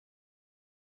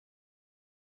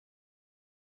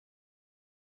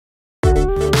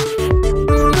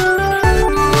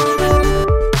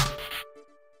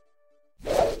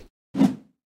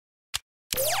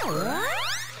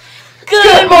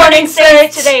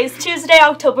it! Today is Tuesday,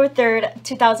 October 3rd,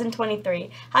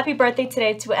 2023. Happy birthday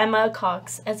today to Emma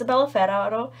Cox, Isabella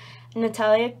Ferraro,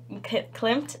 Natalia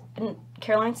Klimt,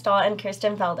 Caroline Stahl, and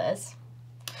Kirsten Valdez.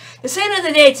 The saint of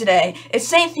the day today is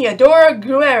Saint Theodora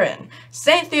Guerin.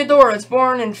 Saint Theodora was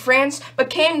born in France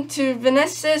but came to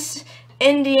Vincennes,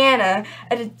 Indiana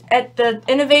at the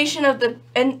invitation of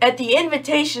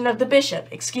the bishop.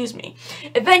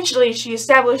 Eventually, she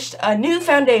established a new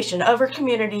foundation of her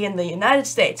community in the United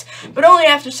States, but only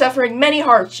after suffering many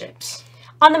hardships.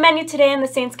 On the menu today in the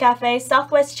Saints Cafe,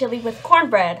 Southwest chili with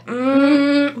cornbread.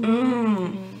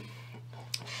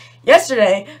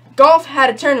 Yesterday, golf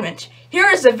had a tournament. Here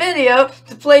is a video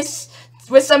to place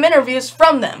with some interviews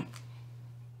from them.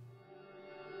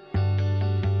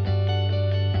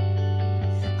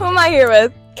 Who am I here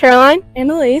with? Caroline and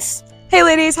Elise. Hey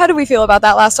ladies, how do we feel about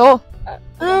that last hole?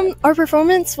 Our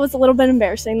performance was a little bit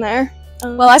embarrassing there.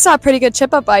 Well, I saw a pretty good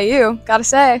chip up by you, gotta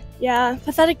say. Yeah,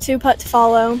 pathetic 2-putt to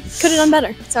follow. Could have done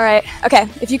better. It's alright. Okay,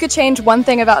 if you could change one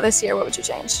thing about this year, what would you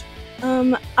change?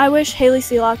 I wish Haley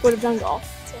Seelock would have done golf.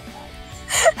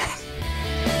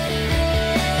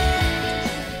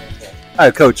 Hi,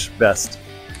 Coach Best.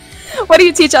 What do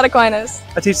you teach at Aquinas?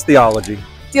 I teach theology.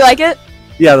 Do you like it?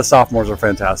 Yeah, the sophomores are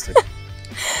fantastic.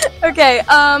 Okay,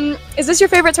 is this your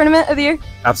favorite tournament of the year?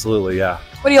 Absolutely, yeah.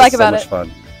 What do you like about it? It's so much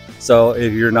fun. So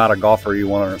if you're not a golfer, you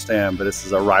won't understand, but this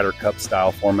is a Ryder Cup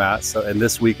style format. So, and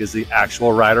this week is the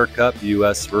actual Ryder Cup,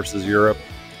 U.S. versus Europe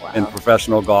in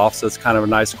professional golf. So it's kind of a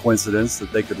nice coincidence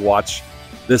that they could watch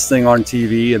this thing on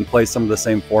TV and play some of the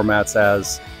same formats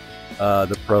as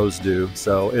the pros do.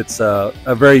 So it's a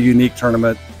very unique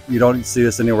tournament. You don't see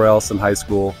this anywhere else in high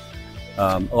school.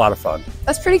 A lot of fun.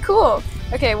 That's pretty cool.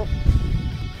 Okay.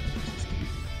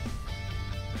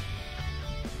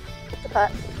 The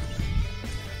putt.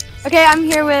 Okay, I'm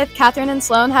here with Catherine and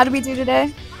Sloan. How did we do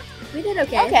today? We did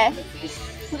okay. Okay.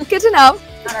 Good to know.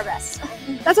 Not our best.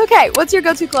 That's okay. What's your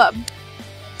go-to club?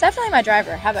 Definitely my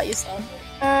driver. How about you, Sloan?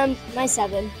 My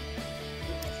 7.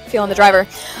 Feeling the driver.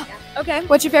 Okay.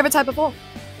 What's your favorite type of hole?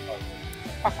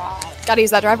 Par 5. Gotta use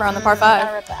that driver on the par 5.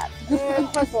 Gotta rip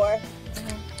that. Par 4.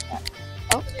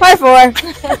 Oh, par 4.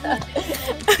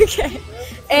 Okay.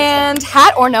 And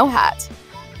hat or no hat?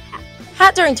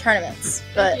 Hat during tournaments,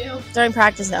 but during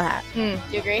practice, no hat. Do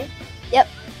you agree? Yep.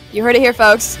 You heard it here,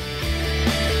 folks.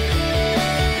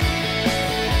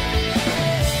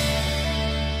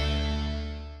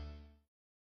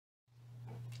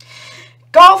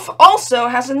 Golf also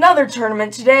has another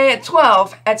tournament today at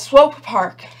 12 at Swope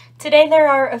Park. Today there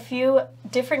are a few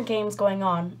different games going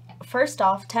on. First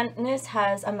off, tennis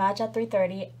has a match at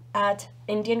 3:30 at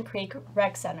Indian Creek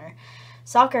Rec Center.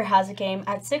 Soccer has a game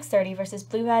at 6:30 versus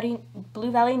Blue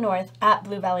Valley North at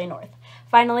Blue Valley North.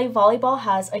 Finally, volleyball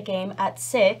has a game at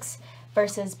 6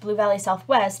 versus Blue Valley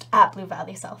Southwest at Blue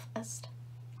Valley Southwest.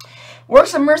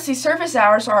 Works of Mercy service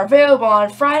hours are available on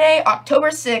Friday,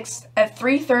 October 6th at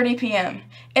 3:30 p.m.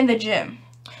 in the gym.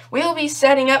 We will be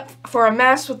setting up for a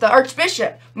mass with the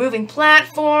Archbishop, moving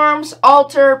platforms,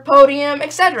 altar, podium,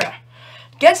 etc.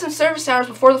 Get some service hours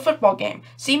before the football game.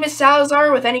 See Miss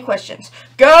Salazar with any questions.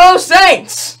 Go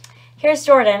Saints! Here's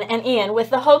Jordan and Ian with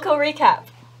the HOCO recap.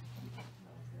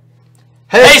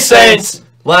 Hey Saints!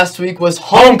 Last week was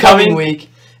homecoming week,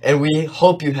 and we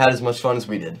hope you had as much fun as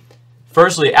we did.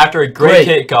 Firstly, after a great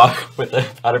kickoff with the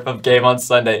Powder Puff game on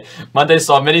Sunday, Monday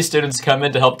saw many students come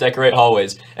in to help decorate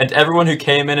hallways. And to everyone who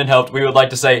came in and helped, we would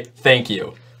like to say thank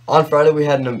you. On Friday, we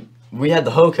had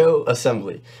the HOCO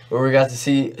assembly, where we got to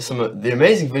see some of the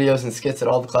amazing videos and skits that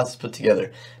all the classes put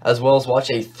together, as well as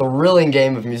watch a thrilling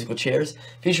game of musical chairs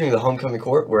featuring the homecoming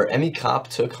court, where Emmy Kopp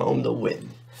took home the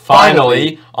win.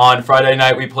 Finally, on Friday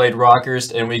night, we played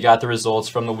Rockers, and we got the results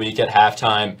from the week at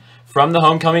halftime. From the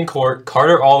homecoming court,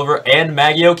 Carter Oliver and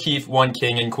Maggie O'Keefe won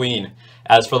King and Queen.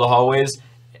 As for the hallways,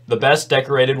 the best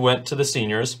decorated went to the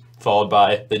seniors, followed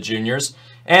by the juniors,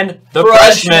 and the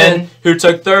freshmen, who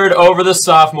took third over the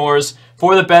sophomores.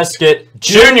 For the best skit,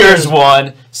 juniors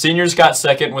won. Seniors got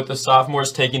second, with the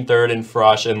sophomores taking third and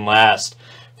Frosh in last.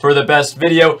 For the best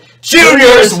video,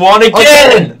 juniors won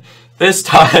again! This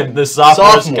time, the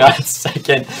sophomores got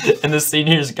second, and the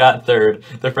seniors got third.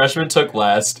 The freshmen took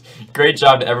last. Great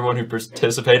job to everyone who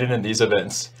participated in these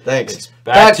events. Thanks.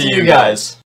 Back to you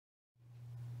guys.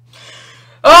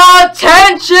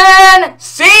 Attention,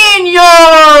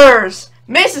 seniors!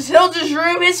 Mrs. Hilda's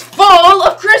room is full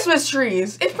of Christmas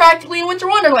trees. It's practically a winter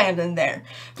wonderland in there.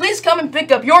 Please come and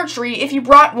pick up your tree if you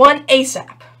brought one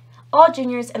ASAP. All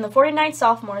juniors and the 49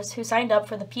 sophomores who signed up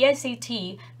for the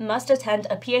PICT must attend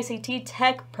a PICT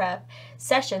Tech Prep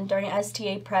session during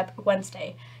STA Prep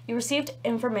Wednesday. You received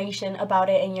information about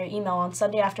it in your email on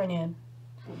Sunday afternoon.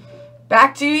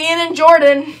 Back to Ian and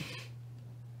Jordan.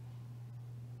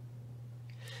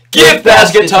 Gift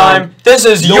basket time! This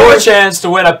is your chance to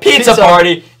win a pizza Pizza.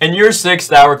 party in your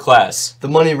 6th hour class. The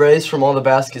money raised from all the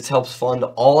baskets helps fund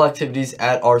all activities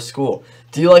at our school.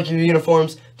 Do you like your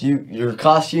uniforms? Your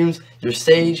costumes, your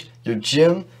stage, your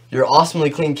gym, your awesomely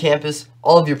clean campus,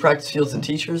 all of your practice fields and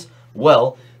teachers?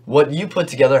 Well, what you put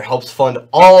together helps fund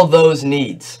all those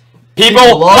needs.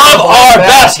 People love our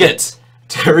baskets!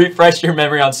 To refresh your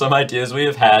memory on some ideas we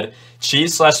have had,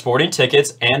 Chiefs/sporting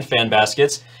tickets and fan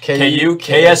baskets, KU,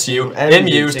 KSU,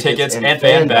 MU tickets and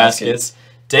fan baskets,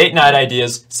 date night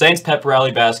ideas, Saints pep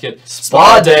rally basket,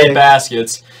 spa day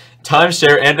baskets,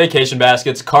 timeshare and vacation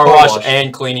baskets, car wash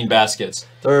and cleaning baskets.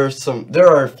 There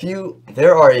are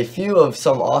a few of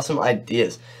some awesome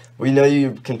ideas. We know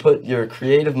you can put your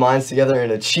creative minds together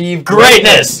and achieve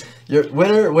greatness. Your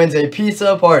winner wins a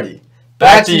pizza party.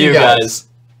 Back to you guys.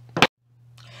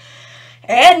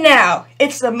 And now,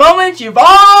 it's the moment you've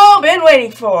all been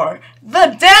waiting for.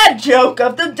 The dad joke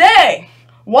of the day.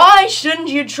 Why shouldn't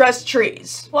you trust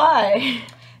trees? Why?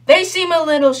 They seem a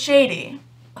little shady.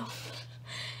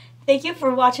 Thank you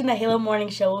for watching the Halo Morning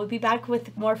Show. We'll be back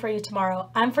with more for you tomorrow.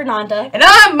 I'm Fernanda. And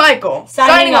I'm Michael.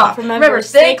 Signing off. Remember,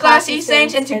 stay classy,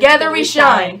 Saints, and together we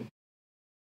shine.